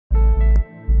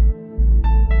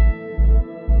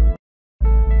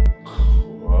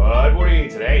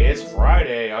Today is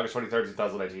Friday, August 23rd,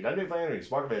 2019. I'm Dave Landry.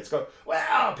 Market minutes go,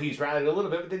 well, peace rallied a little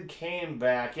bit, but then came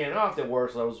back in. Off the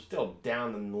worst levels, still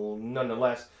down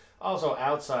nonetheless. Also,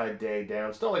 outside day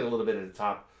down, still like a little bit at the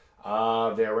top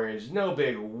of their range. No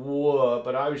big whoop,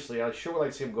 but obviously I sure would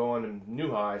like to see them go on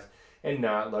new highs and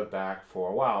not look back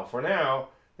for a while. For now,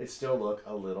 it still look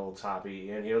a little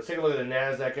toppy. And let's take a look at the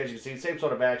NASDAQ. As you can see, same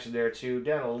sort of action there too,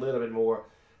 down a little bit more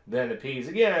than the P's.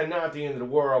 Again, not the end of the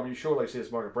world, but you sure like to see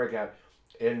this market break out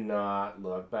and not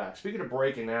look back. Speaking of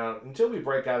breaking out, until we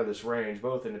break out of this range,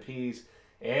 both in the P's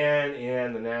and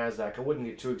in the NASDAQ, I wouldn't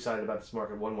get too excited about this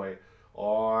market one way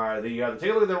or the other.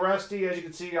 Take a look at the Rusty. As you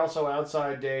can see, also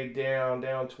outside day down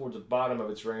towards the bottom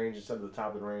of its range instead of the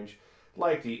top of the range,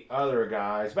 like the other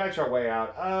guys. Back chart way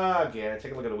out again.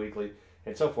 Take a look at the weekly,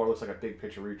 and so far looks like a big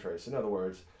picture retrace. In other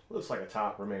words, looks like a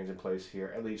top remains in place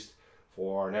here, at least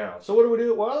for now. So what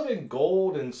do? Well, other than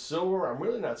gold and silver, I'm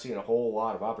really not seeing a whole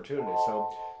lot of opportunities.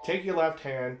 So take your left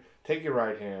hand, take your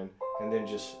right hand, and then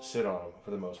just sit on them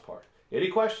for the most part. Any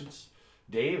questions?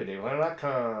 Dave at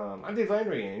DaveLandry.com. I'm Dave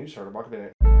Landry, and you started Market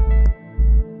Minute.